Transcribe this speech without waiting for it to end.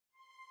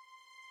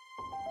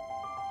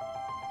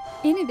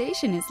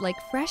Innovation is like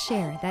fresh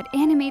air that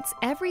animates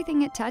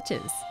everything it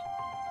touches.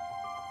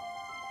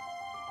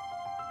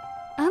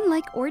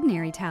 Unlike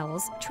ordinary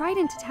towels,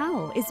 Trident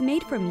Towel is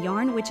made from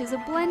yarn which is a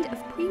blend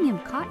of premium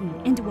cotton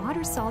and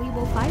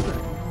water-soluble fiber,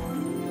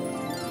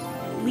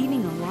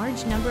 leaving a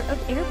large number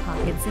of air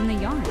pockets in the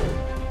yarn.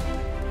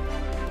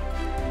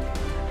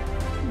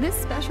 This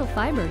special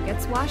fiber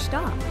gets washed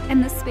off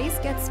and the space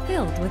gets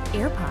filled with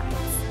air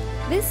pockets.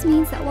 This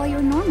means that while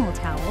your normal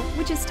towel,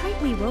 which is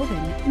tightly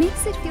woven,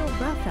 makes it feel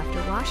rough after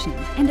washing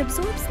and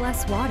absorbs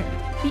less water,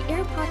 the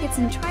air pockets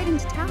in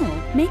Trident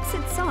Towel makes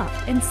it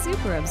soft and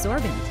super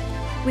absorbent.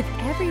 With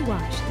every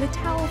wash, the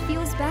towel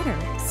feels better,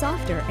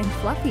 softer, and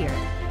fluffier.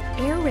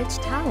 Air-Rich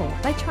Towel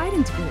by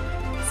Trident Group.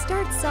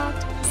 Start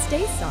soft,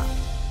 stay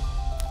soft.